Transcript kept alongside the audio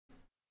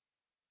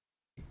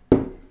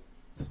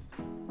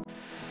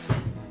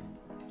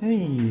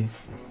Hey.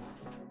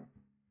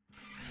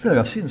 I feel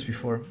like I've seen this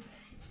before.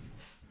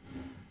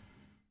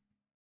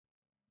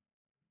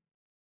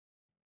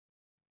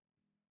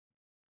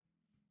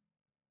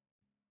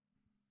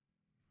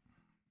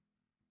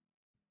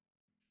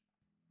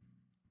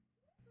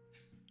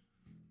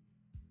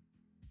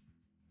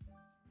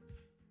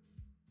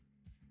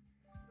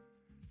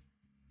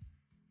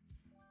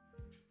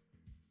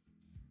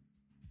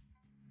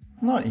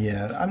 Not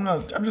yet.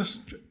 I'm just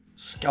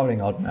scouting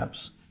out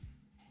maps.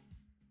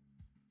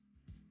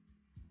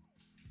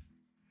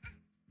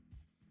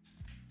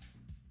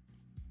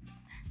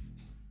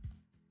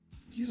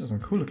 These are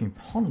some cool looking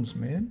ponds,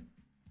 man.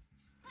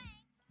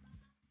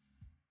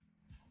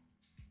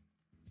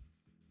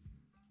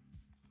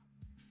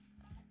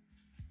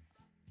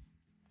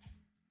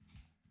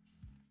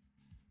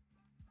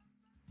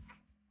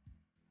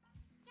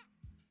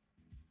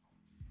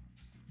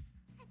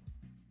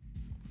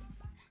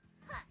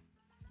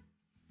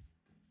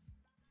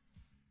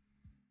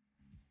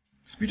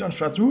 Speed on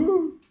strats,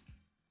 woo!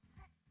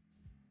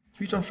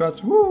 Speed on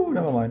strats, woo!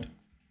 Never mind.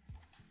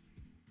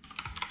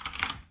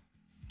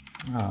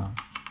 Ah.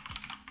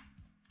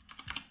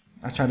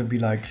 I try to be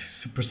like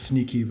super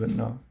sneaky, but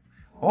no.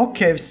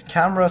 Okay,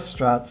 camera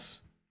strats.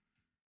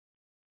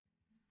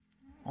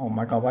 Oh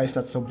my god, why is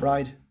that so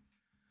bright?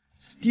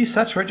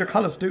 Desaturate your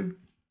colors, dude.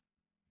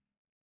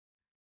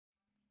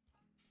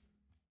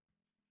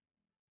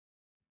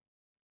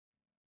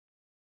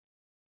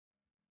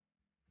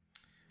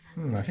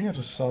 I think I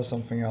just saw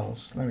something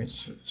else. Let me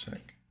check.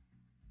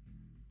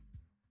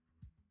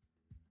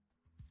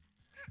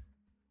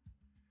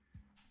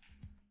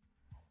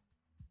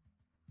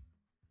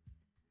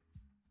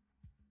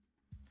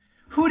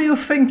 Who do you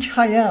think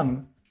I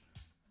am?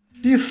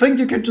 Do you think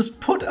you can just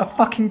put a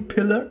fucking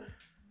pillar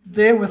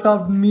there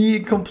without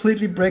me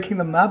completely breaking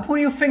the map? Who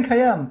do you think I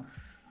am?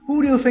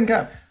 Who do you think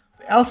I am?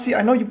 Elsie,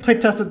 I know you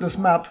playtested this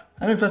map.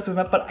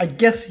 But I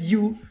guess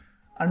you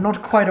are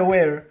not quite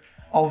aware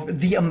of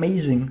the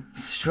amazing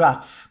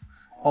strats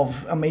of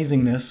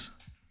amazingness.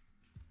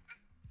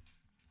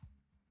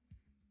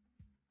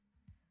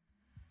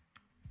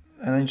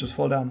 And then you just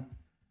fall down.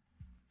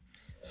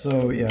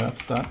 So yeah,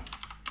 that's that.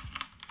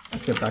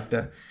 Let's get back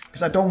there.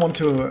 Because I don't want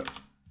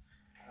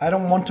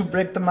to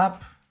break the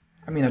map.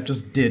 I mean, I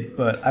just did,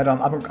 but I'm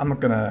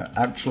not gonna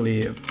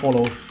actually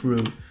follow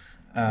through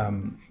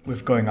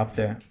with going up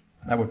there.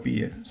 That would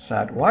be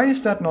sad. Why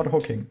is that not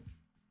hooking?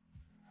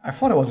 I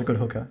thought it was a good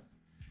hooker.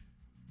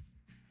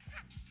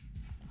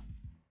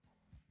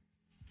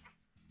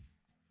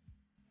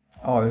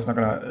 Oh, it's not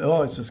gonna.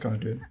 Oh, it's just gonna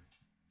do it.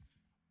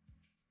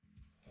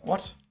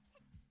 What?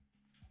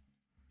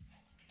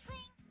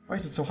 Why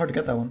is it so hard to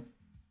get that one?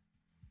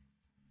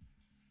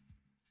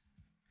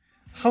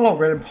 Hello,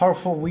 great and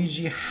powerful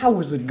Weegee. How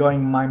is it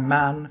going, my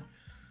man?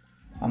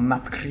 A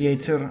map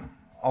creator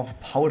of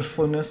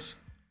powerfulness.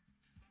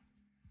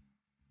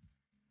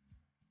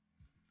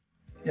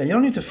 Yeah, you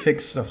don't need to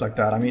fix stuff like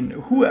that. I mean,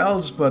 who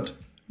else but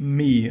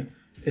me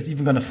is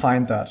even gonna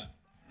find that?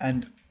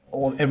 And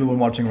everyone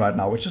watching right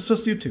now, which is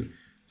just you two.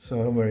 So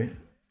don't worry.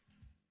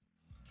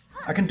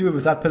 I can do it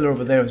with that pillar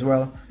over there as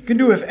well. You can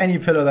do it with any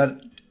pillar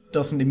that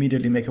doesn't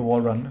immediately make a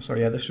wall run. So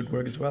yeah, this should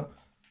work as well.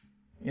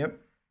 Yep.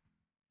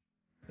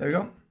 There we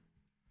go.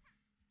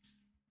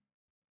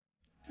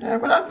 Yeah,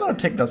 well, I'm gonna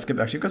take that skip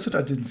actually, because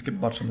I didn't skip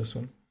much on this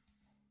one.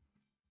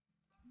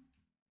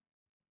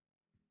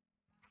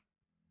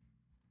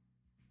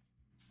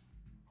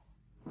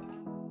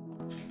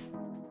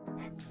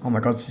 Oh my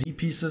god, Z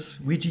pieces.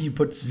 Weegee, you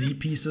put Z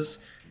pieces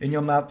in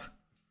your map.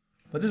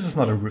 But this is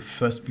not a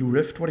first blue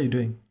rift. What are you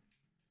doing?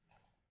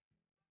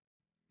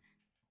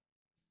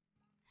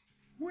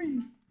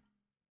 Whee!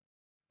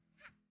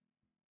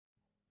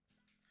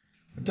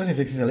 It doesn't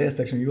fix the layer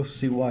section. You'll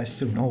see why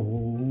soon.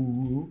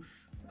 Oh,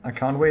 I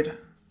can't wait.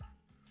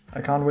 I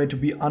can't wait to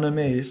be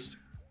unamazed.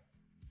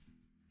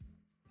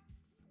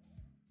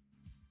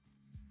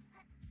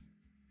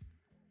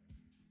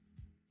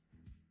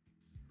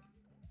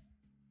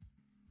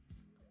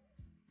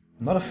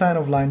 I'm not a fan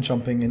of line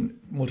jumping in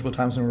multiple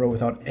times in a row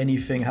without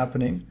anything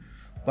happening,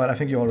 but I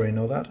think you already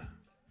know that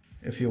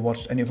if you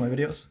watched any of my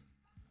videos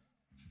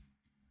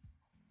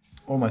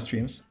or my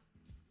streams.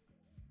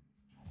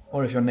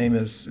 Or if your name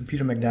is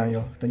Peter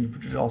McDaniel, then you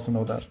should also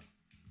know that.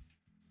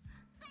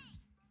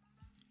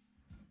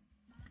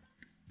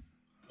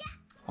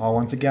 Oh,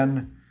 once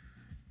again,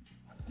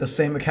 the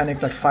same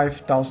mechanic like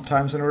 5,000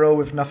 times in a row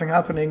with nothing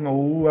happening.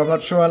 Oh, I'm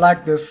not sure I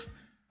like this.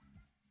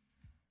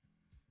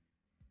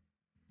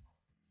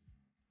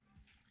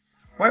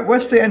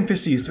 Where's the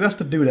NPCs? Where's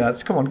the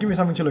doodads? Come on, give me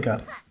something to look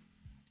at.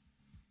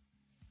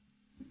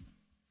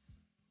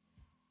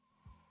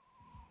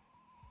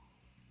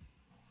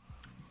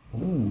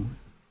 Ooh.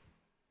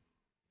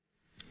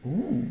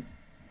 Ooh.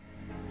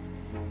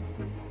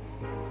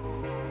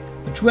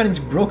 The true ending's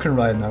broken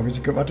right now because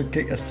you're about to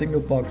kick a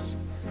single box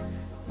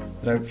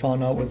that I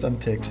found out was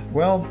unticked.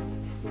 Well,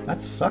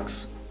 that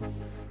sucks.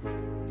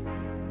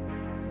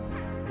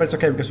 But it's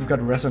okay because we've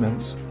got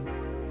resonance.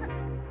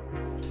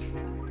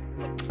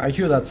 I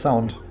hear that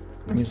sound.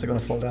 That means they're gonna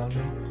fall down.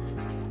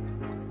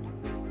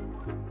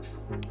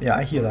 Yeah,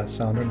 I hear that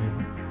sound. Don't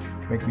you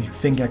make me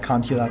think I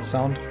can't hear that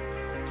sound.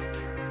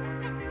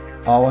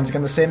 Oh, once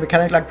again the same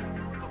mechanic like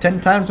 10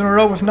 times in a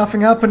row with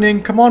nothing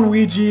happening. Come on,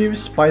 Weegee,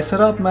 spice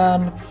it up,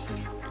 man.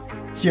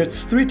 Here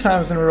it's 3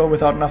 times in a row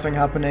without nothing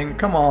happening.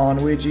 Come on,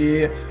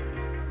 Weegee.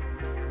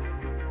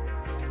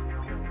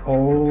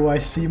 Oh, I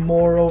see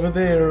more over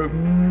there.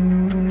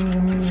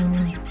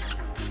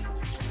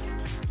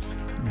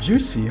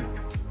 Juicy.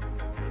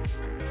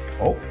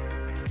 Oh.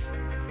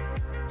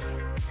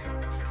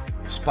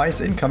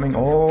 Spice incoming.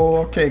 Oh,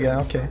 okay, again,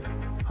 okay.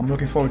 I'm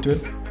looking forward to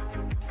it.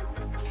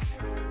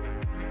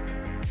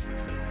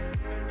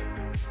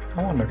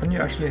 I wonder, can you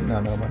actually...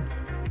 No, never mind.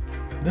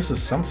 This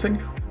is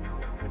something.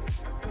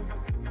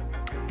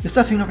 Is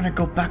that thing not gonna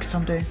go back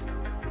someday?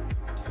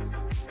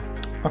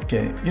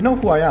 Okay, you know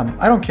who I am.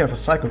 I don't care for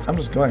cycles, I'm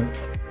just going.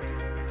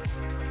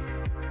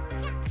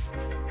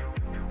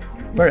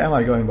 Where am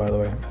I going, by the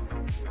way?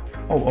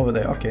 Oh, over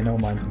there. Okay, never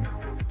mind then.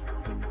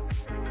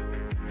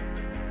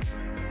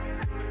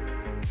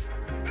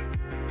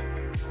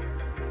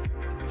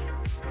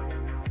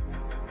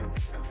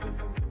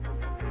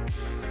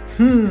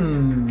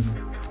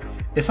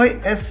 If I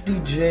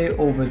SDJ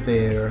over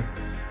there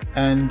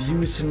and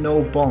use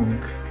no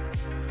bonk,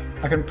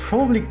 I can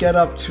probably get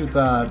up to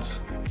that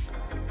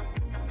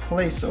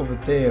place over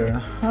there.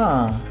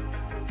 Huh.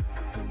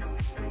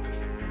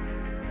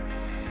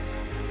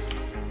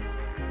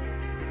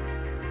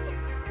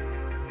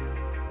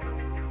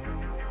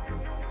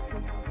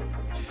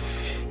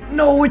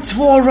 No, it's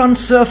wall run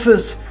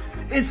surface!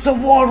 It's a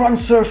wall run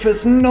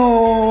surface!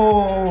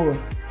 No!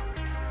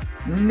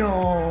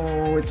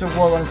 No, it's a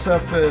wall run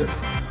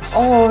surface.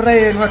 Oh,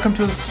 Rain, welcome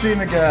to the stream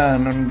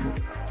again.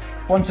 And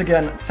once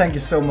again, thank you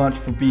so much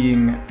for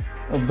being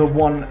the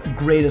one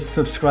greatest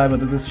subscriber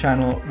that this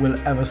channel will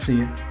ever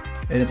see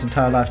in its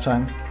entire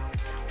lifetime.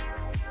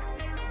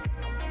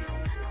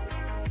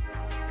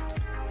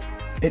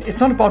 It's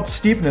not about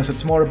steepness,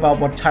 it's more about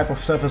what type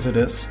of surface it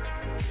is.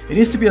 It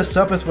needs to be a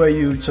surface where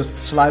you just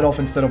slide off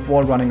instead of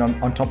wall running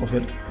on top of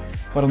it.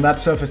 But on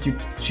that surface,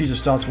 she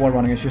just starts wall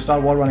running. If you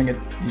start wall running it,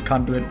 you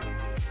can't do it.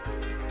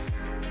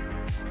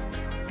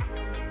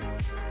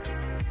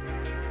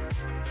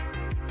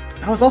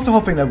 I was also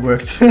hoping that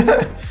worked.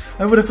 That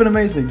would have been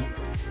amazing.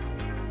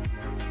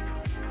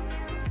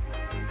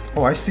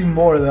 Oh, I see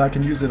more that I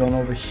can use it on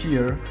over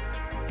here.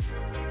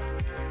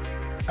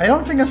 I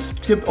don't think I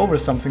skipped over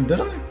something,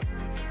 did I?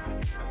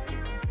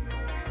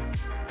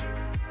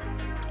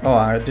 Oh,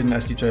 I didn't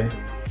SDJ.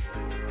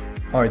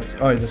 Oh,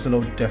 it's a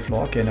low def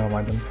floor. Okay, never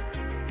mind then.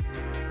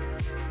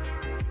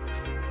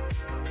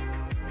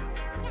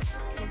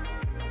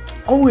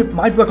 Oh, it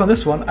might work on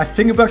this one. I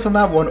think it works on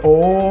that one.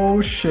 Oh,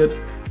 shit.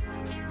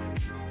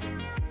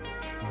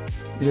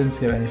 You didn't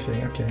skip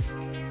anything. Okay.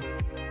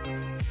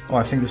 Oh,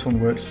 I think this one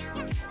works.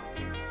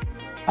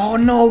 Oh,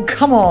 no.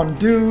 Come on,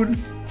 dude.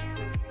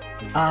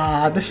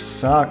 Ah, this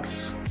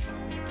sucks.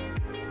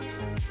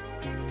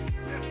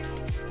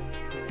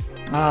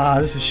 Ah,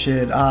 this is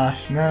shit. Ah,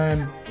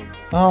 man.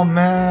 Oh,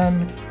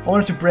 man. I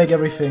wanted to break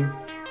everything.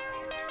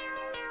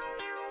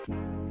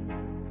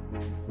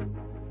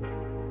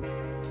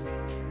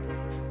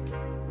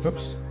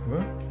 Whoops.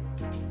 What?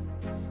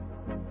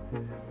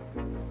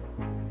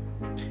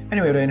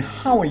 Anyway, Rain,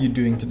 how are you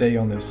doing today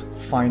on this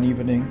fine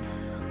evening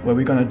where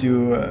we're gonna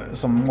do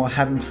some more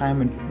Hat in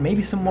Time and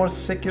maybe some more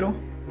Sekiro?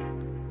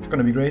 It's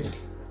gonna be great.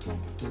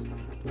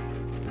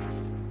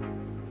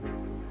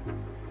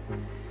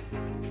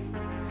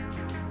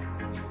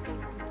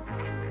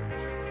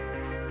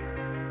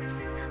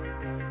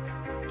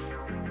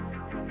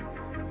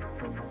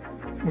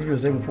 Would you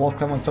be able to wall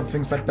climb on some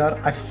things like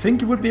that? I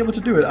think you would be able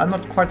to do it. I'm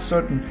not quite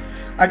certain.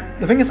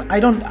 The thing is, I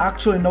don't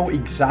actually know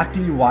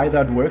exactly why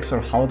that works or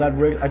how that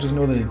works. I just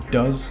know that it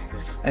does,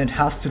 and it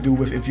has to do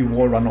with if you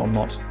wall run or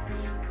not.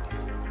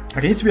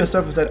 Like, it needs to be a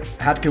surface that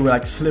Hat could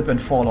like slip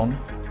and fall on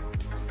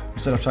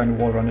instead of trying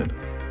to wall run it.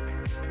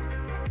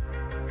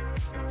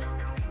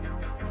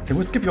 It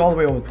would skip you all the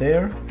way over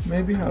there,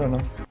 maybe? I don't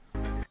know.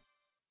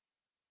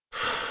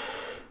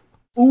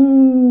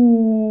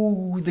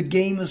 Ooh, the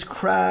game has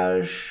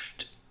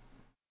crashed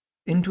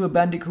into a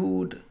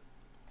Bandicoot,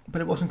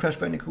 but it wasn't Crash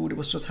Bandicoot, it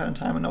was just Hat in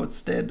Time and now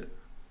it's dead.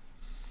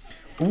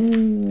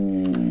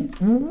 Ooh,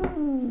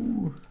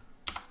 ooh.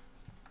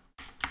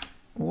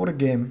 What a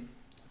game.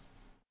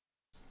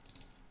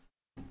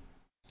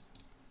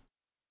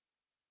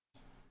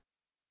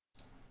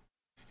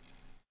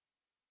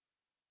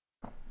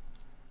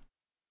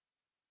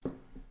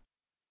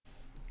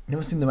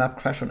 Never seen the map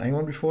crash on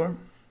anyone before?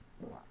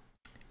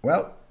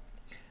 Well,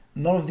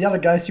 none of the other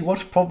guys you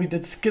watched probably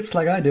did skips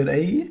like I did,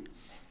 eh?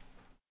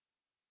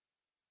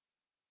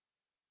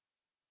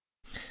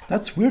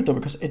 That's weird though,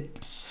 because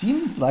it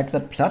seemed like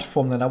that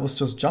platform that I was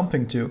just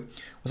jumping to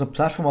was a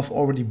platform I've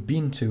already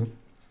been to.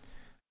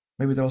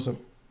 Maybe there was an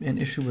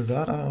issue with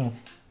that, I don't know.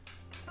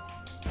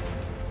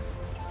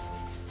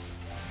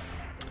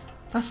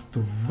 That's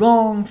the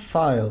wrong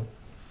file.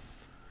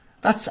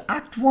 That's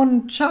Act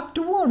 1,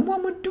 Chapter 1. What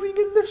am I doing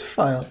in this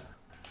file?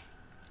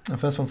 The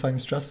first one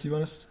finds trust, to be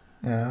honest.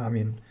 Yeah, I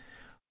mean,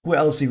 who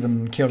else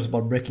even cares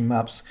about breaking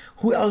maps?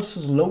 Who else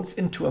just loads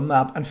into a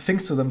map and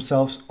thinks to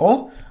themselves,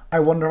 oh, I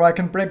wonder if I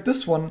can break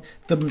this one.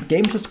 The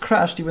game just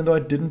crashed even though I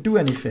didn't do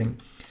anything.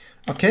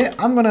 Okay,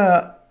 I'm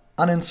gonna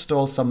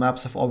uninstall some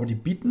maps I've already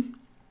beaten,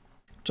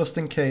 just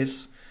in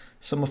case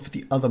some of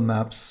the other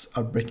maps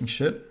are breaking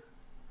shit.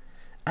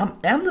 I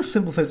am the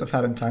simple face I've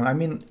had in time. I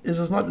mean,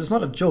 it's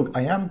not a joke.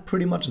 I am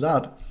pretty much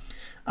that.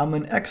 I'm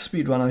an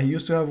ex-speedrunner who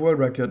used to have world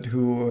record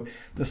who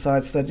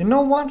decides that, you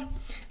know what?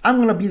 I'm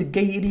gonna be the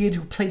gay idiot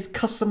who plays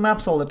custom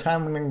maps all the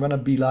time, and I'm gonna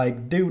be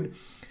like, dude,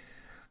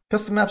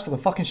 custom maps are the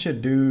fucking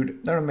shit,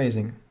 dude. They're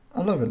amazing.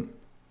 I love it.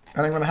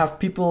 And I'm gonna have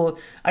people...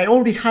 I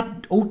already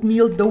had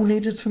oatmeal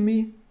donated to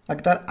me.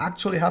 Like, that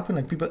actually happened.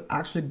 Like, people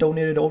actually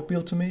donated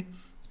oatmeal to me.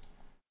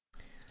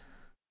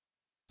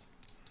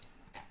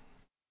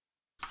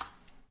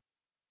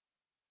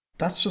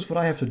 That's just what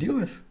I have to deal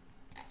with.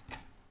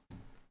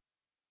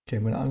 Okay,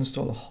 I'm gonna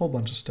uninstall a whole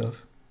bunch of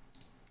stuff.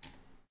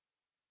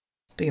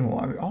 Damn,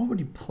 I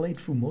already played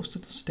through most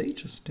of the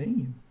stages.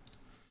 Damn.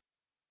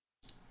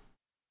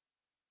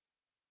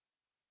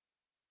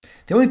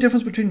 The only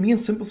difference between me and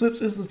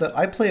Simpleflips is that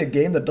I play a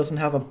game that doesn't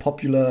have a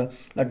popular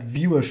like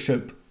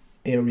viewership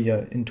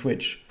area in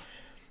Twitch.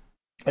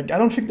 Like, I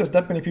don't think there's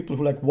that many people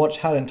who like watch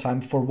Hat in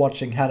Time for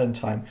watching Hat in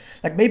Time.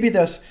 Like, maybe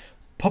there's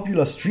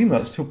popular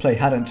streamers who play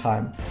Hat in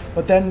Time,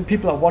 but then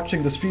people are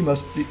watching the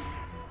streamers.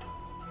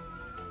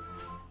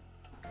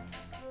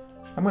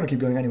 I'm gonna keep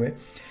going anyway.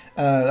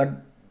 Like,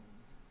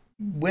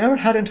 whenever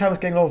Hat in Time is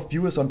getting a lot of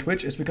viewers on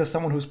Twitch, it's because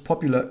someone who's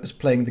popular is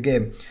playing the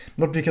game,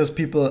 not because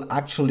people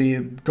actually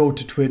go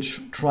to Twitch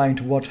trying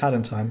to watch Hat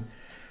in Time.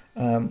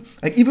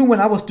 Like, even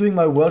when I was doing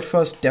my world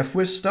first Death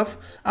Wish stuff,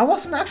 I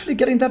wasn't actually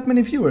getting that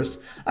many viewers.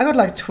 I got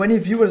like 20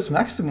 viewers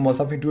maximum or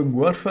something doing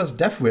world first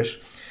Death Wish,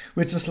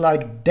 which is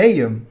like,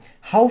 damn,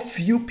 how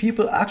few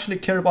people actually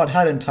care about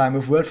Hat in Time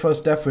if world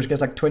first Death Wish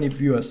gets like 20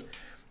 viewers.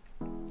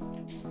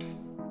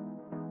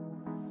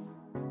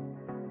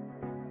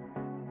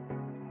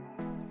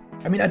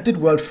 I mean, I did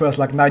world first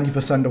like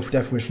 90% of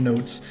Death Wish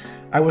nodes.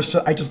 I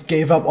just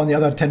gave up on the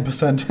other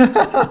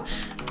 10%.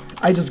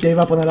 I just gave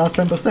up on the last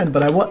 10%,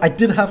 but I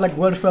did have like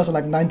world first on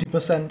like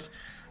 90%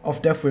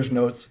 of Death Wish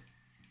nodes.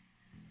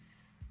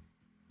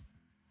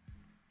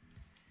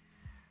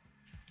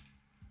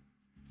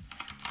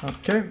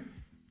 Okay.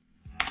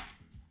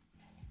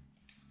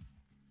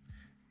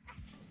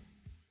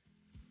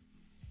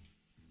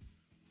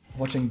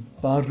 Watching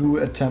Baru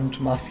attempt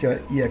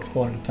Mafia EX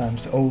 400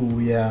 times. Oh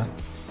yeah.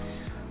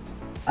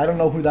 I don't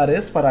know who that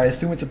is, but I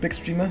assume it's a big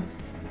streamer.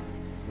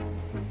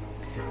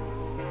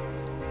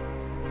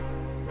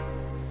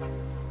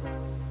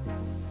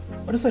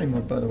 What is that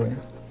emote, by the way?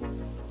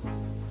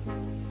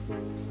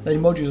 That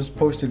emote you just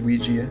posted,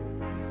 Weegee.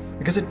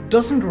 Because it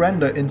doesn't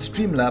render in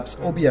Streamlabs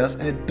OBS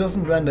and it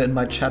doesn't render in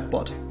my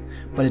chatbot,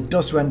 but it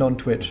does render on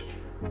Twitch.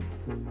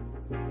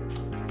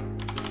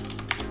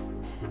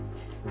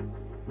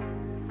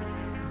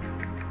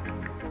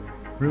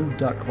 Rude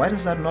Duck. Why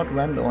does that not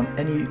render on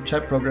any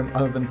chat program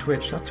other than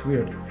Twitch? That's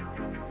weird.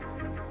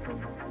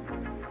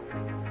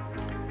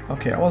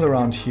 Okay, I was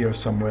around here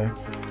somewhere.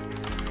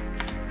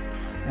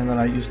 And then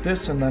I used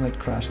this and then it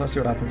crashed. Let's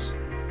see what happens.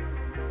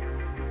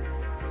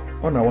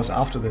 Oh no, it was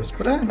after this.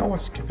 But no,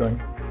 let's keep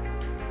going.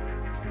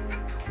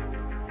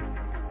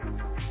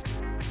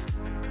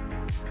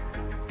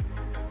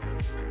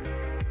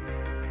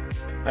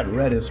 That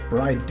red is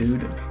bright,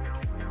 dude.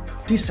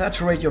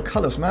 Desaturate your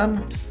colors,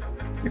 man.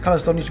 Your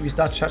colors don't need to be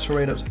that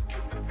saturated.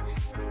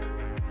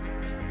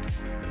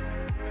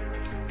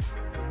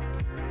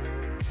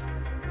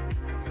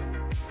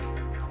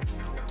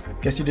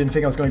 Guess you didn't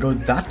think I was gonna go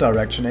that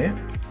direction, eh?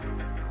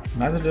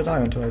 Neither did I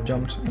until I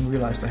jumped and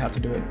realized I had to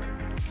do it.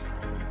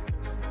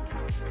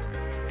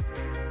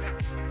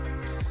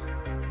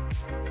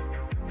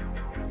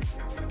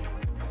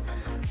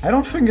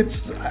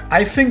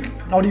 I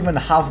think not even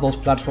half those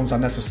platforms are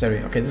necessary.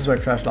 Okay, this is where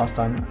I crashed last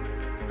time.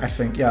 I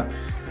think, yeah.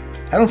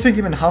 I don't think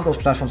even half those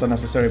platforms are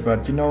necessary,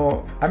 but you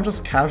know, I'm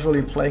just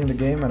casually playing the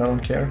game and I don't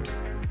care.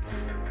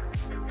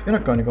 We're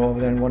not gonna go over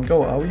there in one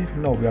go, are we?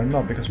 No, we are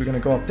not, because we're gonna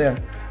go up there.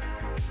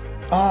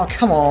 Oh,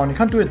 come on, you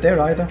can't do it there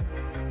either.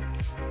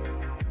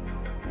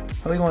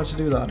 How do you want to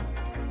do that?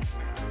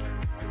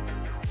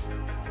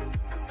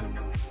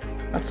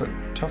 That's a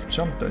tough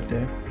jump right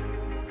there.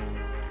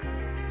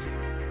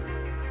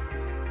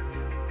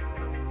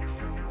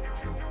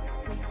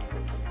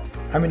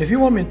 I mean, if you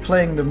want me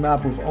playing the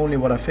map with only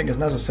what I think is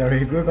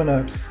necessary, we're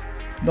gonna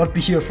not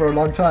be here for a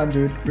long time,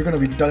 dude. We're gonna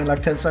be done in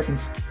like 10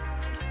 seconds.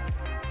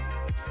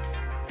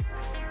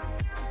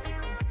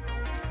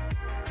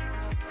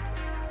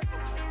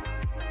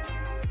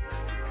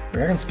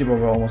 I can skip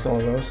over almost all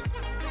of those,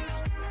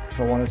 if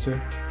I wanted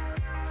to.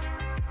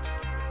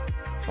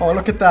 Oh,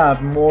 look at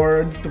that.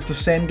 More of the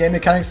same game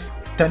mechanics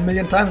 10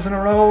 million times in a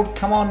row.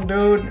 Come on,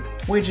 dude.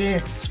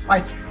 Weegee,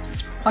 spice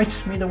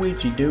me the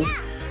Weegee, dude.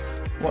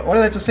 What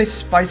did I just say?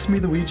 Spice me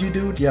the Weegee,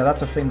 dude? Yeah,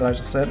 that's a thing that I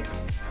just said.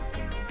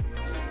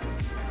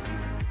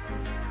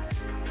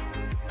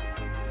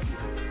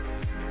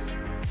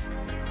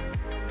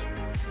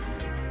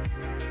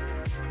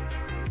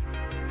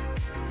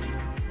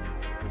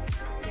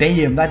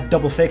 Damn, that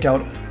double fake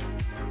out.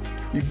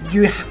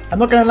 I'm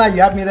not gonna lie,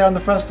 you had me there on the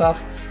first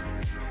half.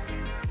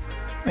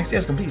 Next year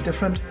is completely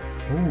different.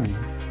 Ooh.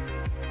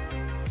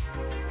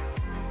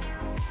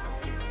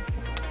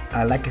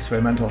 I like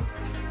experimental.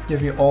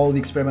 Give me all the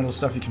experimental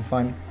stuff you can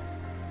find.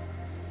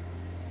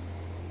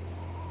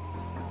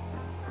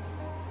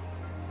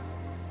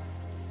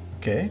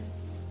 Okay.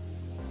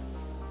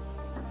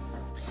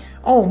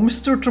 Oh,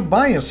 Mr.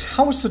 Tobias,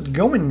 how's it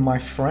going, my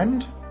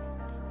friend?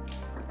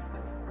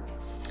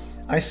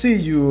 I see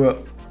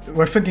you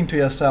were thinking to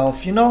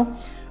yourself, you know,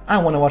 I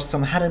want to watch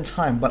some Hat in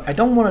Time, but I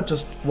don't want to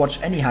just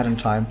watch any Hat in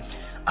Time.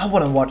 I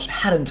want to watch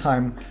Hat in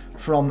Time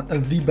from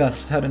the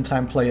best Hat in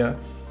Time player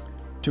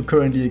to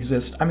currently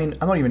exist. I mean,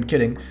 I'm not even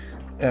kidding.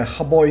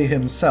 Haboy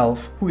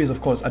himself, who is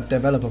of course a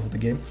developer for the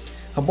game,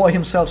 Haboy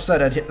himself said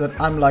that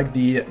I'm like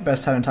the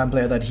best Hat in Time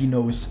player that he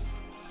knows.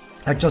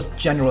 Like just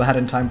general Hat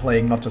in Time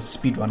playing, not just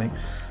speedrunning.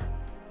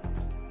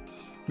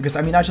 Because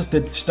I mean, I just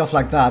did stuff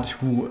like that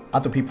who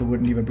other people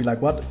wouldn't even be like,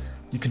 what?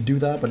 You can do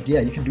that? But yeah,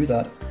 you can do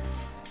that.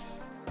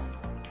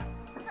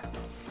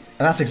 And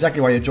that's exactly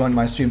why you joined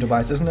my stream,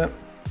 Tobias, isn't it?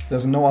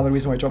 There's no other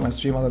reason why you joined my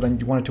stream other than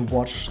you wanted to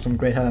watch some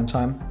great Hat in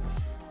Time.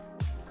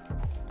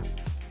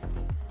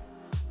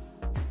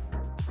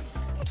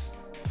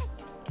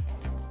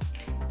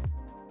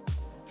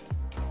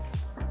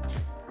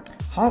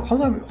 How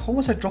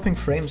was I dropping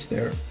frames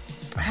there?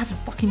 I have a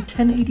fucking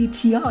 1080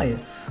 Ti.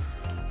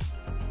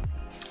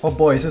 Oh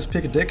boy, is this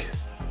pick a dick?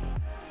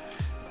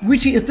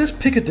 Weegee, is this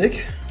pick a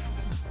dick?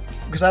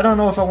 Because I don't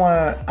know if I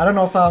wanna. I don't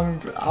know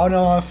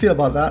how I feel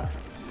about that.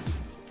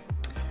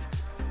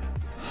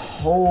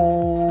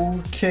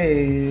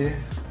 Okay.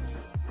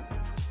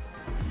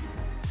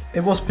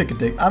 It was pick a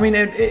dick. I mean,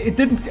 it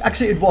didn't.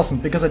 Actually, it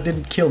wasn't because it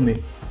didn't kill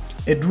me.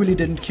 It really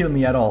didn't kill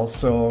me at all,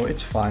 so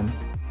it's fine.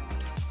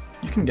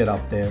 You can get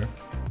up there.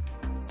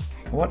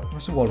 What?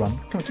 What's the wall run?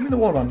 Come on, give me the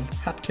wall run,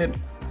 hat kid.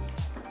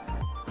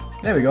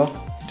 There we go.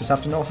 You just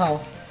have to know how.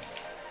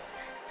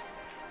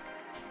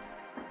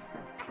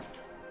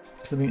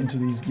 Clipping into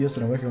these gears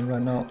that I'm working on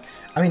right now.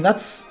 I mean,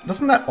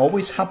 doesn't that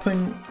always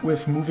happen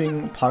with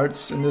moving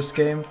parts in this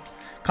game?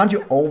 Can't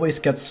you always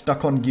get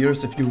stuck on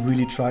gears if you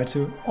really try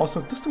to?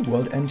 Also, does the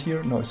world end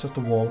here? No, it's just a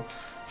wall.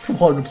 The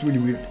wall looks really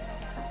weird.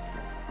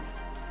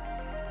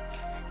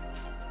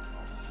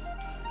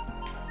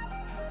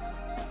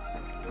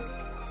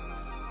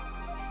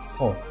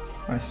 Oh,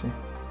 I see.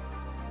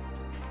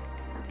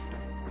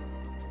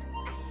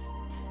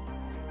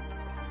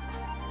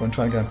 I'm gonna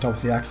try and get on top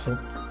of the axle.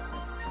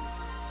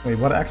 Wait,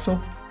 what axle?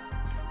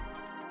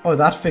 Oh,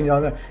 that thing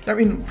down there. I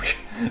mean,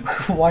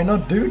 why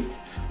not, dude?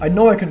 I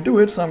know I can do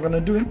it, so I'm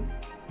gonna do it.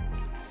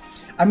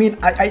 I mean,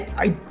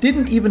 I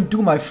didn't even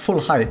do my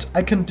full height.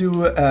 I can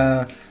do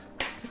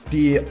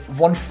the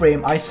one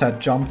frame ice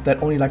head jump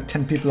that only like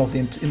 10 people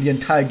in the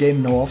entire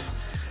game know of.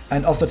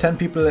 And of the 10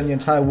 people in the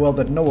entire world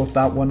that know of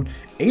that one,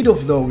 8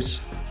 of those,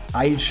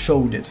 I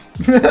showed it.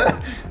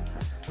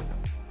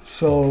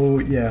 So,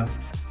 yeah.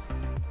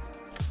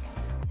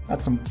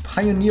 That's some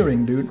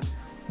pioneering, dude.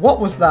 What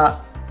was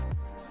that?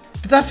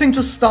 Did that thing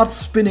just start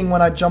spinning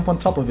when I jump on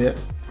top of it?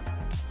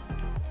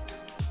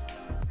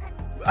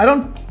 I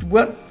don't...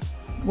 What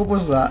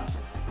was that?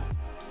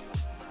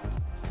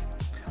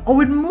 Oh,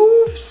 it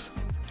moves!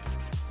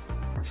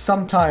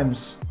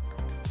 Sometimes.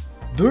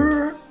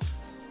 Durr!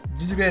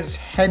 Did you get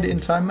head in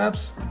time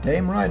maps?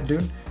 Damn right,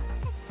 dude.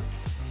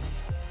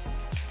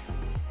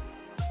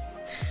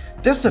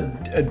 There's a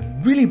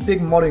really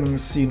big modding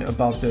scene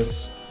about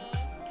this.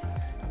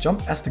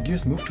 Jump as the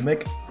gears move to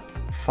make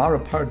far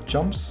apart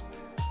jumps.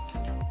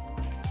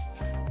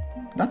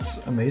 That's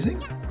amazing.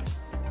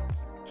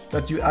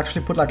 That you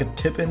actually put like a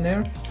tip in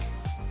there.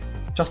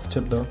 Just a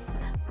tip though.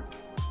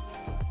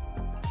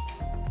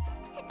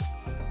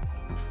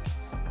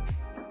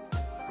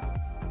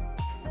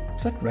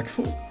 Is that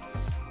wreckful?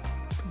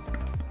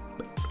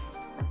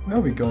 Where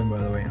are we going, by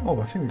the way?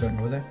 Oh, I think we're going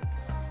over there.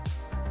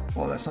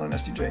 Oh, that's not an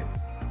SDJ.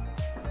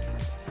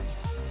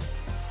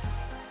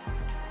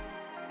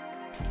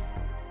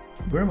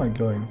 Where am I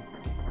going?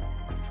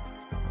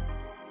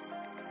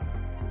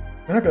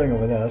 We're not going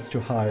over there, that's too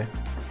high.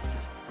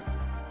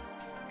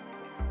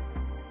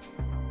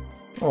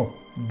 Oh,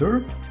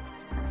 there?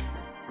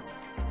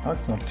 Oh,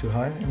 it's not too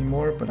high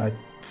anymore, but I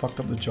fucked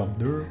up the jump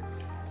there.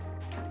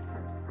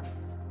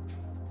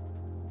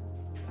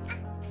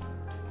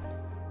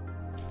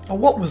 Oh,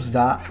 what was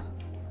that?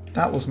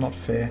 That was not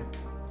fair.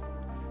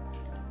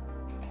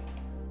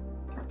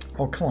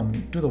 Oh, come on,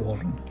 do the wall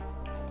run.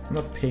 I'm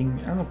not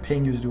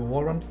paying you to do a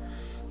wall run.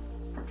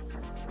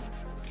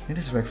 It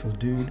is wreckful,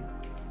 dude.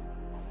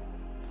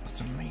 That's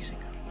amazing.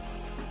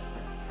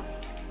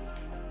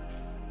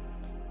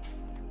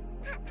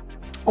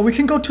 Oh, we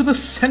can go to the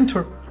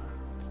center.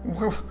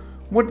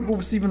 What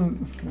was even...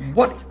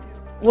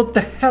 What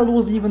the hell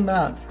was even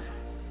that?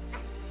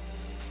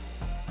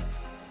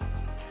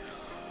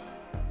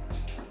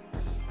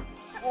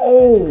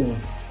 Oh!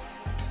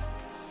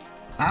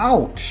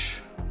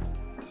 Ouch!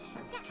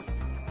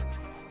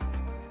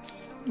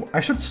 I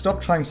should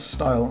stop trying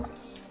style.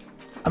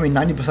 I mean,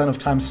 90% of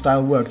time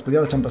style works, but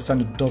the other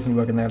 10% it doesn't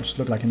work and they just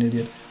look like an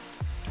idiot.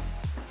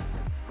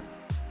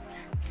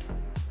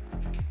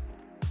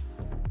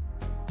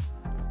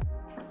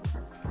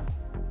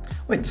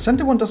 Wait, the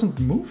center one doesn't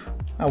move?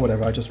 Oh,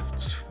 whatever, I just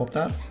swapped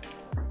that.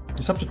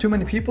 You sub to too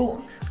many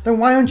people? Then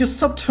why aren't you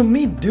sub to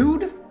me,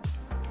 dude?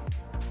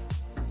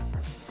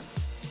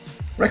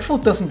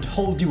 Rekful doesn't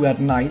hold you at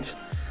night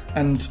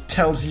and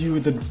tells you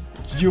that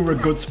you're a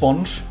good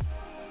sponge.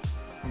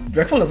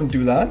 Rekful doesn't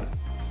do that.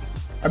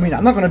 I mean,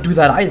 I'm not gonna do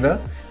that either,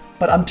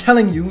 but I'm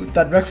telling you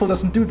that Rekful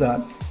doesn't do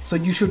that. So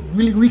you should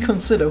really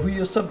reconsider who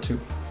you're sub to.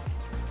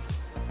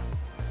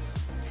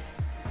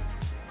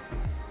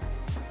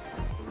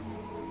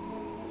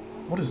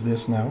 What is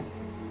this now?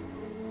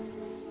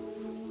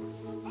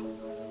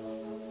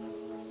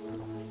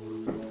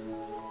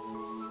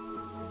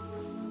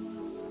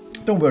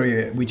 Don't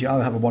worry, Weegee, I'll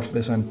have a watch for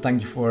this and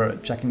thank you for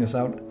checking this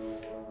out.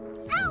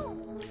 Ow.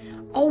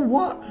 Oh,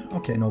 what?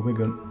 Okay, no, we're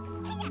good.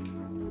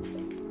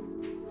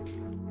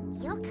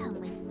 You'll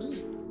come with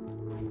me.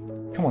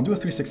 Come on, do a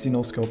 360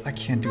 no scope. I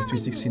can't do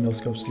 360 no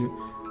scopes, dude.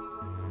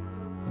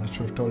 I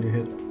should have totally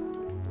hit.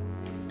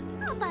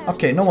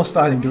 Okay, no more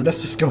styling, dude.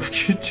 Let's just go,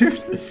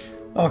 dude.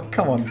 Oh,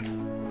 come on.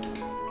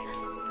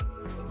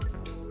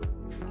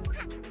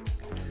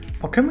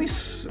 Oh, can we...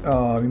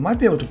 we might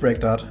be able to break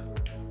that.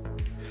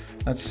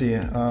 Let's see.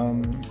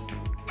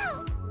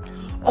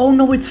 Oh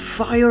no, it's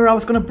fire! I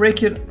was gonna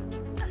break it.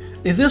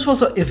 If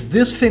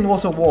this thing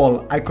was a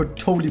wall, I could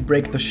totally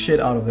break the shit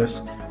out of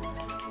this.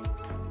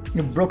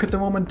 You broke it the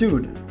moment,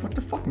 dude. What the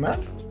fuck, man?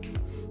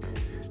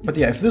 But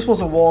yeah, if this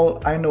was a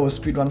wall, I know a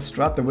speedrun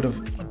strat that would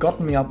have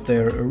gotten me up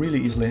there really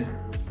easily.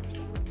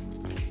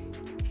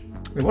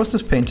 Wait, what's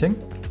this painting?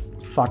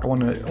 Fuck, I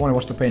wanna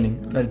watch the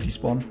painting. Let it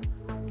despawn.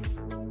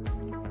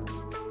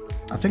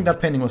 I think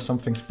that painting was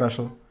something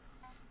special.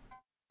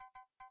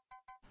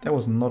 That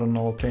was not a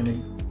normal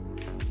painting.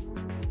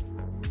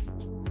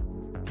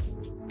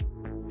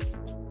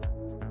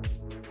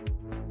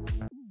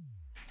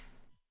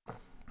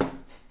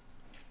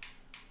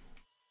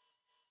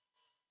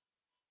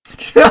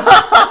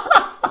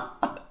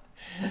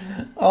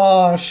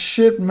 Oh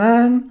shit,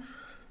 man.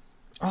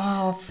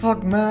 Oh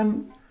fuck,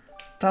 man.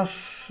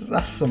 That's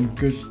some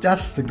good.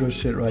 That's the good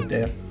shit right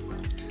there.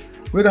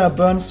 We're gonna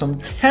burn some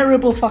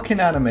terrible fucking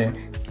anime.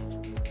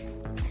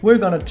 We're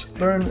gonna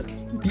burn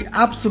the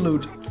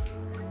absolute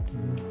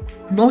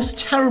most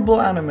terrible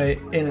anime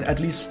in,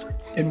 at least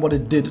in what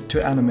it did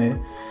to anime.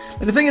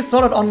 And the thing is,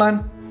 Sword Art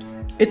Online,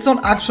 it's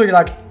not actually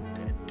like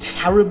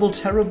terrible.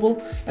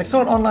 Like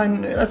Sword Art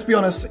Online, let's be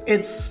honest,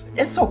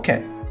 it's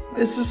okay.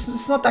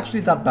 It's not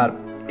actually that bad.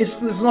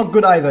 It's not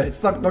good either.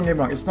 It's not, don't get me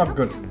wrong, it's not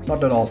good,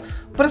 not at all.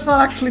 But it's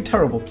not actually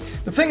terrible.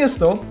 The thing is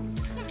though,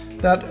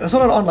 that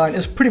Sword Art Online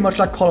is pretty much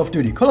like Call of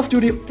Duty. Call of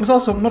Duty is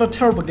also not a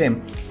terrible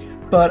game,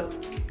 but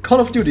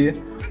Call of Duty,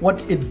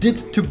 what it did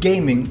to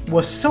gaming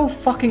was so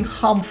fucking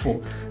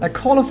harmful. Like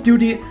Call of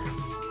Duty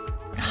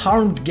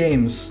harmed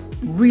games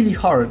really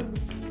hard.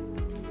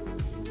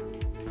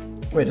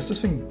 Wait, does this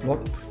thing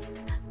block?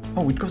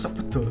 Oh, it goes up.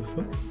 What the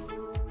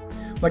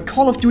fuck? Like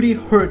Call of Duty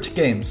hurt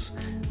games,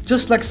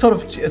 just like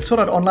Sword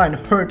Art Online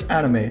hurt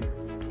anime.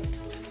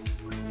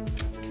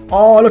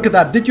 Oh, look at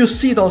that! Did you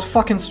see those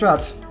fucking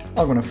strats?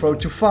 I'm gonna throw it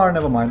too far.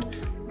 Never mind.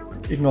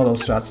 Ignore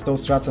those strats.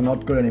 Those strats are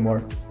not good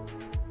anymore.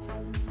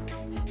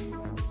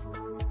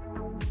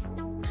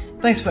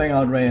 Thanks for hanging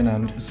out, Rayan,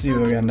 and see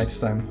you again next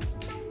time.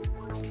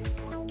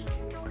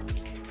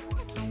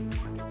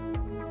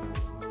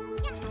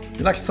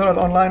 You like Sword Art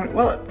Online?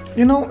 Well,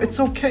 you know, it's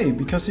okay,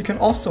 because you can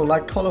also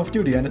like Call of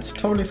Duty, and it's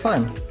totally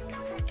fine.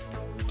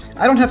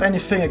 I don't have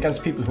anything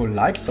against people who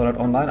like Sword Art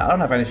Online, I don't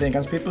have anything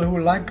against people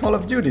who like Call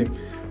of Duty.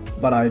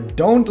 But I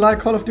don't like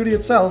Call of Duty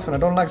itself, and I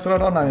don't like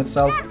Sword Art Online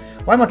itself.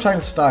 Why am I trying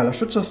to style? I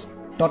should just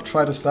not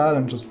try to style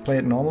and just play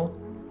it normal.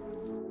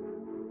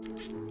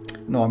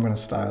 No, I'm gonna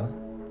style.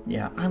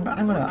 Yeah, I'm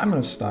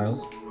gonna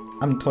style.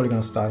 I'm totally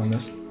gonna style on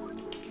this.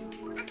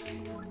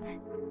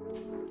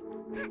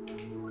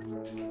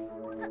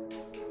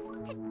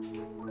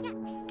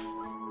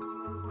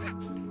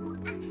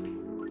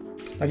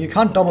 Like, you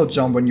can't double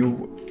jump when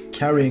you're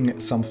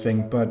carrying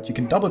something, but you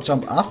can double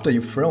jump after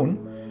you've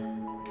thrown.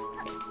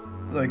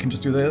 So you can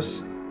just do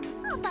this.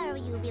 I'll borrow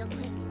you real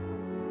quick.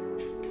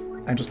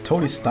 And just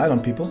totally style on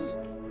people.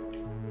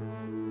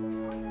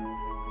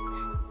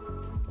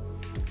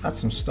 That's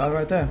some style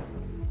right there.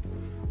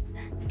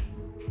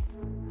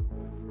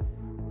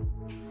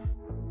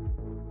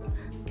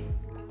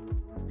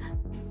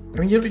 I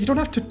mean, you don't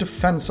have to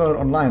defend Sword Art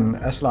Online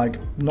as, like,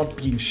 not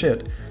being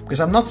shit. Because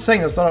I'm not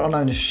saying that Sword Art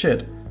Online is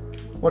shit.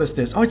 What is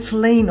this? Oh, it's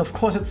Lane! Of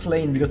course it's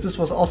Lane, because this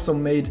was also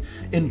made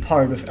in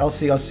part with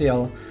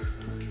ElsieLCL.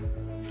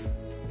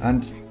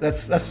 And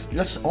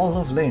let's all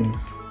love Lane.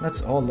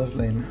 Let's all love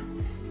Lane.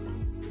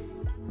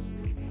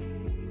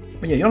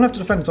 But yeah, you don't have to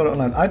defend Sword Art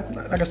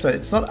Online. Like I said,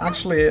 it's not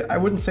actually... I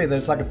wouldn't say that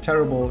it's like a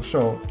terrible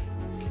show.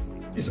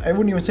 I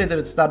wouldn't even say that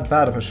it's that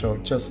bad of a show.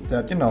 Just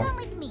that, you know...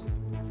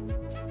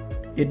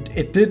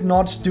 It did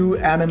not do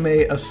anime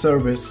a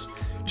service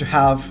to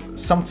have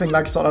something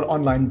like Sword Art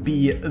Online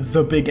be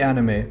the big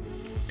anime.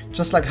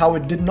 Just like how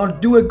it did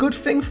not do a good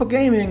thing for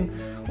gaming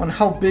on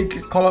how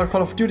big Call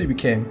of Duty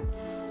became.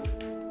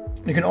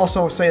 You can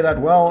also say that,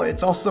 well,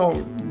 it's also,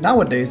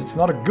 nowadays, it's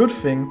not a good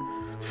thing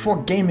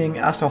for gaming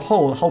as a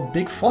whole, how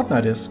big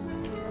Fortnite is.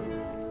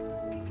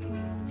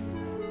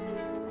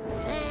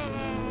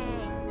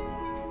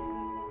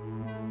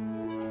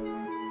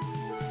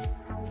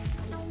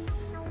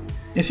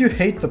 If you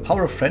hate the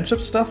power of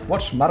friendship stuff,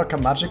 watch Madoka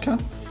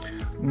Magica,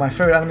 my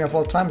favorite anime of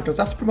all time, because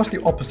that's pretty much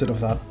the opposite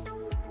of that.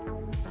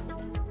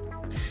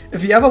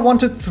 If you ever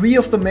wanted 3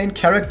 of the main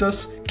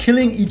characters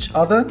killing each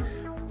other,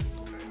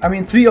 I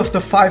mean 3 of the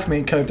 5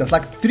 main characters,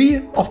 like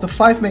 3 of the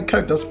 5 main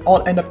characters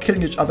all end up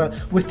killing each other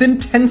within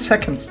 10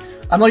 seconds.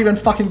 I'm not even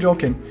fucking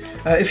joking.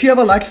 If you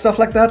ever like stuff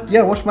like that,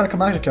 yeah, watch Madoka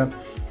Magica.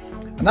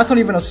 And that's not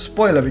even a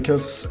spoiler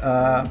because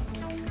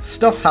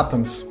stuff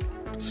happens.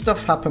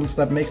 Stuff happens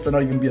that makes there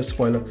not even be a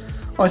spoiler.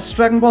 Oh, it's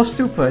Dragon Ball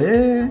Super,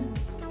 yeah.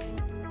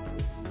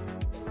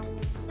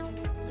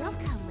 You'll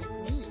come with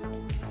me.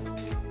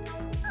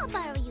 I'll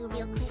borrow you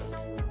real quick.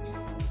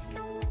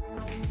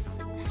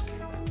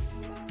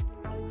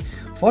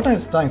 Fortnite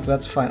is dying, so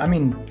that's fine. I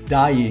mean,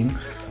 dying.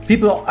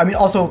 People, I mean,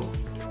 also,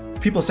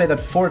 people say that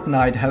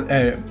Fortnite,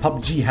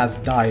 PUBG has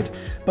died.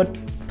 But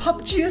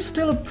PUBG is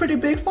still a pretty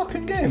big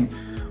fucking game.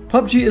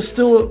 PUBG is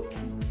still...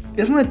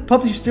 Isn't it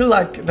PUBG still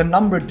like the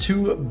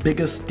 #2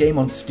 biggest game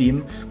on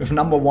Steam, with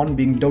 #1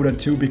 being Dota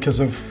 2 because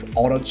of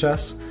auto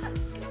chess?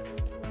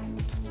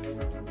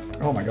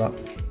 Oh my god.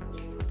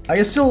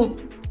 It's still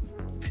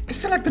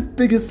like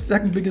the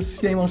second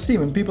biggest game on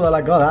Steam, and people are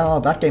like, oh,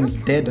 no, that game's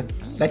dead.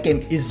 That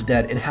game is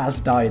dead. It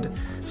has died.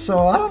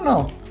 So I don't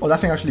know. Oh, that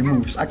thing actually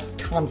moves. I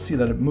can't see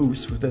that it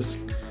moves with this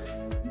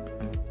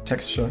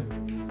texture.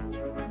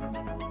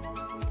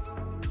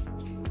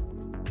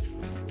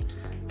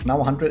 Now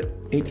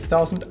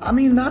 180,000. I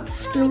mean, that's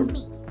still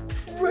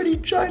pretty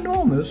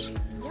ginormous.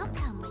 You'll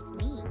come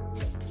with me.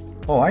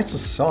 Oh, I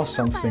just saw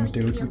something,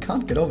 dude. We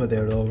can't get over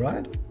there though,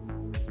 right?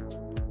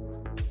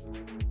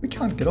 We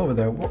can't get over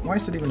there. Why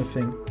is it even a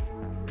thing?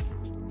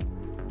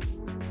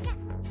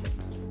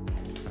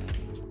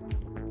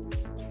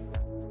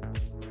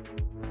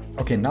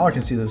 Okay, now I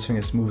can see this thing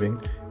is moving.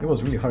 It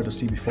was really hard to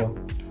see before.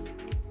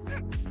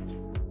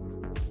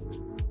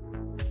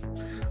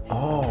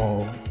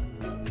 Oh.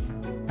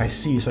 I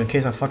see, so in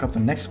case I fuck up the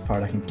next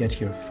part, I can get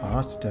here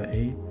faster,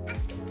 eh?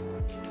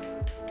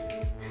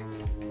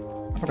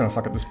 I'm not gonna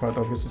fuck up this part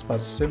though, because this part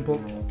is simple.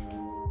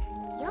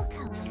 You'll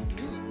come with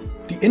me.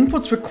 The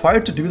inputs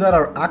required to do that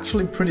are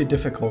actually pretty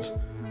difficult.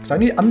 Because I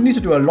need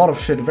to do a lot of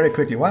shit very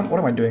quickly. What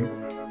am I doing?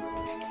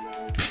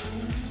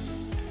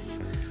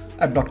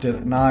 I blocked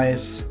it.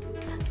 Nice.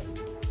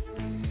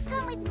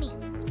 Come with me.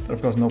 But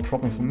of course, no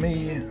problem for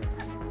me.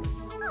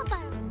 I'll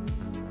borrow.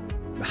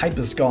 The hype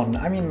is gone.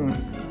 I mean...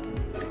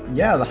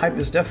 Yeah, the hype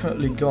is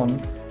definitely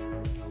gone,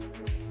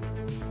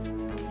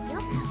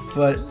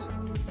 but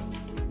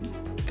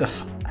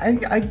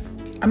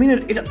I mean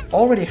it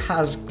already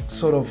has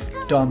sort of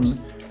done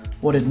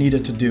what it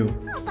needed to do.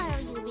 I'll borrow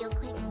you real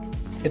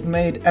quick. It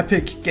made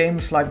epic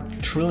games like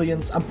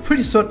trillions, I'm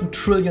pretty certain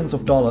trillions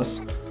of dollars.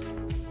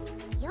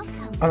 You'll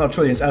come. Oh, not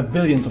trillions,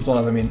 billions of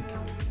dollars, I mean.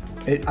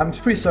 I'm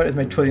pretty certain it's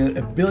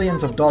made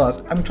billions of dollars.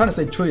 I'm trying to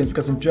say trillions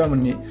because in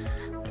Germany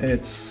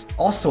it's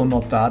also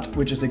not that,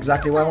 which is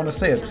exactly why I want to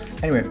say it.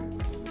 Anyway,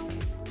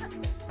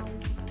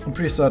 I'm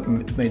pretty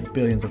certain it made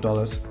billions of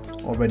dollars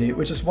already,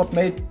 which is what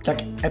made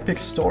like Epic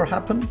Store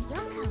happen. You'll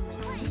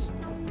come with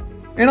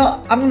me. You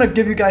know, I'm gonna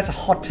give you guys a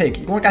hot take.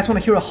 You guys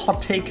want to hear a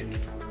hot take?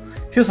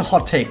 Here's a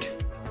hot take.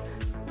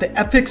 The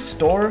Epic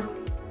Store,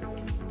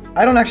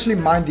 I don't actually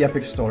mind the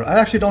Epic Store. I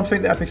actually don't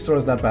think the Epic Store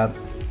is that bad.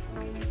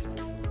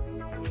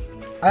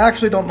 I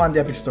actually don't mind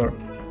the Epic Store.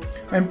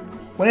 I mean,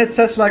 when it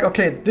says like,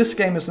 okay, this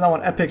game is now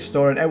an Epic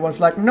Store, and everyone's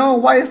like, no,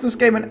 why is this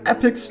game an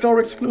Epic Store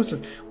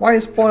exclusive? Why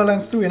is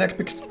Borderlands 3 an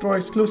Epic Store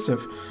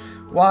exclusive?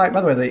 Why?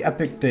 By the way,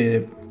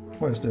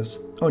 what is this?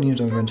 Oh, New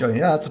Evangelion.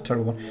 Yeah, that's a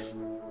terrible one.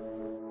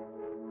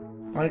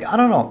 Like, I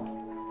don't know.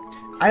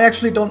 I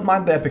actually don't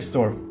mind the Epic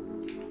Store.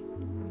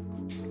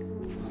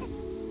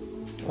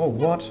 Oh,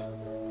 what?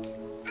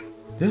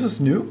 This is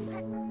new?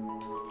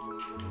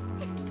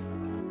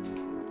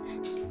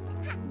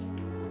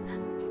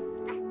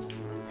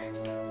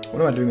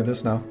 What am I doing with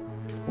this now?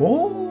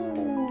 Oh!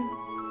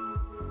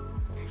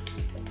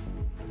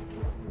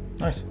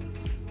 Nice.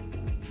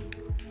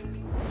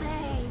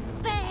 Bang,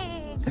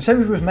 bang.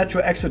 Same with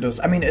Metro Exodus.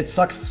 I mean, it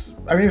sucks.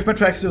 I mean, with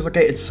Metro Exodus,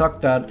 okay, it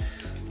sucked that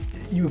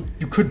you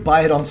could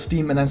buy it on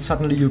Steam and then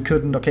suddenly you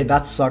couldn't. Okay,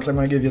 that sucks. I'm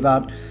gonna give you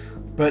that.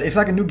 But if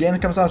like a new game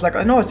comes out, it's like,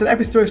 oh no, it's an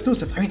Epic Store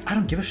exclusive. I mean, I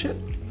don't give a shit.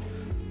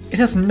 It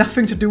has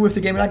nothing to do with the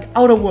game. Like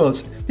Outer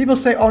Worlds. People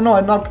say, oh no,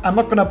 I'm not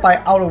gonna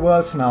buy Outer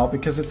Worlds now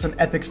because it's an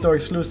Epic Store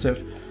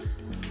exclusive.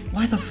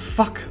 Why the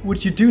fuck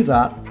would you do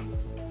that?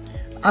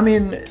 I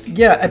mean,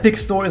 yeah, Epic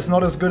Store is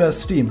not as good as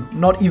Steam.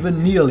 Not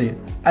even nearly.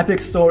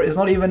 Epic Store is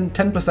not even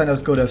 10%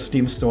 as good as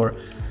Steam Store.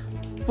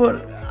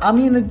 But, I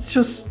mean, it's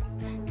just...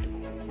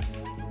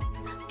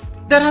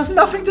 That has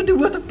nothing to do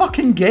with the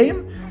fucking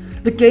game.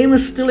 The game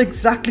is still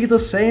exactly the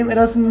same. It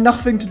has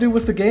nothing to do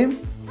with the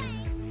game.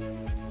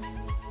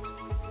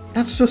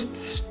 That's just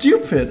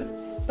stupid.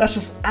 That's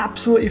just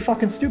absolutely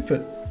fucking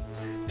stupid.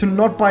 To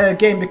not buy a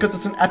game because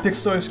it's an Epic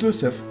Store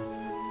exclusive.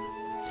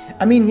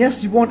 I mean,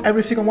 yes, you want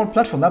everything on one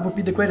platform. That would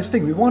be the greatest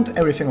thing. We want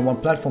everything on one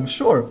platform,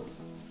 sure.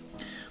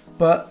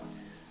 But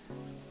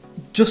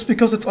just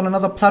because it's on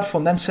another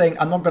platform, then saying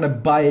I'm not gonna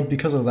buy it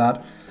because of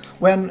that,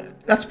 when,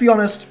 let's be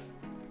honest,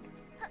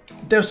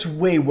 there's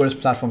way worse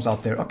platforms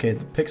out there. Okay,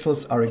 the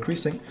pixels are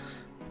increasing.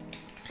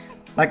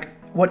 Like,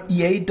 what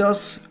EA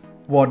does,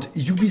 what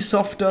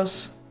Ubisoft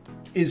does,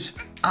 is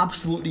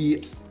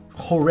absolutely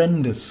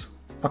horrendous,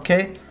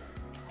 okay?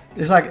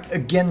 It's like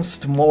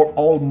against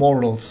all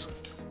morals.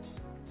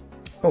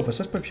 Oh,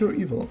 possessed by pure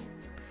evil.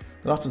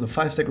 The last of the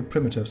 5 sacred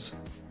primitives.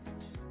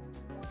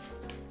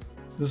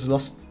 This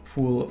lost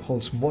pool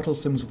holds mortal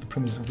symbols of the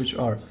primitives, of which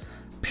are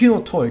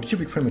Pinotoi,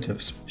 cubic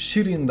primitives,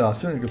 Shirinda,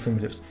 cylindrical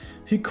primitives,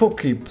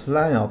 Hikoki,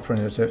 planar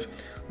primitive,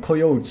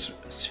 Coyotes,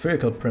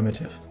 spherical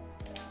primitive.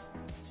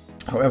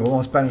 However, one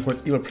was banned for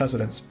its evil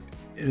precedence.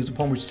 It is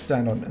upon which to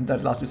stand on, and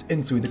that last is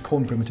Insui, the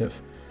cone primitive.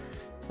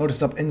 In order to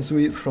stop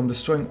Insui from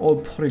destroying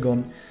all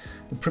Porygon,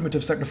 the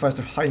primitive sacrificed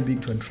their high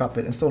being to entrap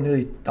it, installed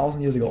nearly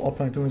 1,000 years ago. All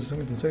planet humans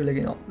are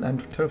legging out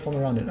and terraform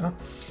around it, huh?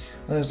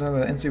 And there's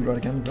another Insui right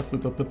again, blah blah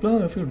blah blah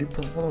blah. I feel deep,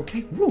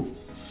 okay, woo!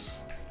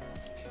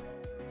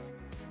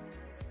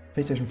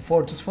 PlayStation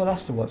 4 just for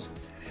Last of Us.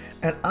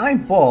 And I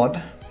bought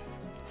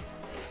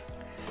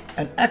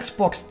an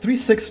Xbox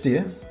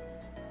 360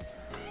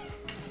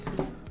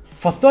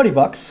 for 30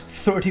 bucks,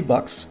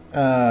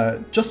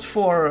 just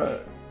for,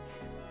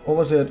 what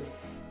was it?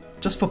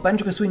 Just for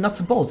Banjo-Kazooie Nuts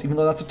and Bolts, even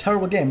though that's a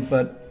terrible game,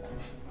 but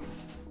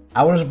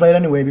I wanted to play it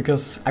anyway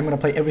because I'm gonna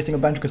play every single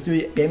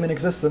Banjo-Kazooie game in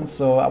existence,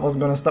 so I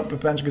wasn't gonna stop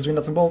with Banjo-Kazooie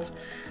Nuts and Bolts.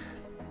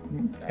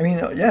 I mean,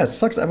 yeah, it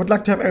sucks. I would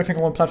like to have everything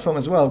on one platform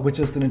as well, which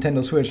is the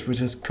Nintendo Switch, which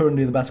is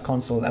currently the best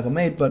console ever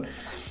made, but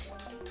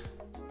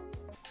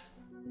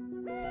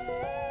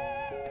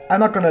I'm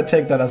not gonna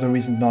take that as a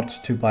reason not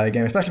to buy a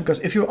game, especially because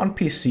if you're on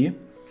PC,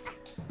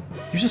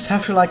 you just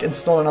have to, like,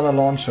 install another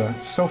launcher.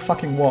 So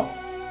fucking what?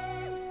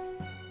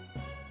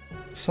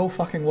 So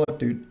fucking what,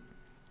 dude?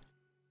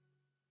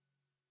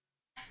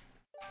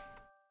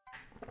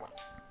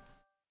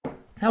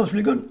 That was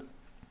really good.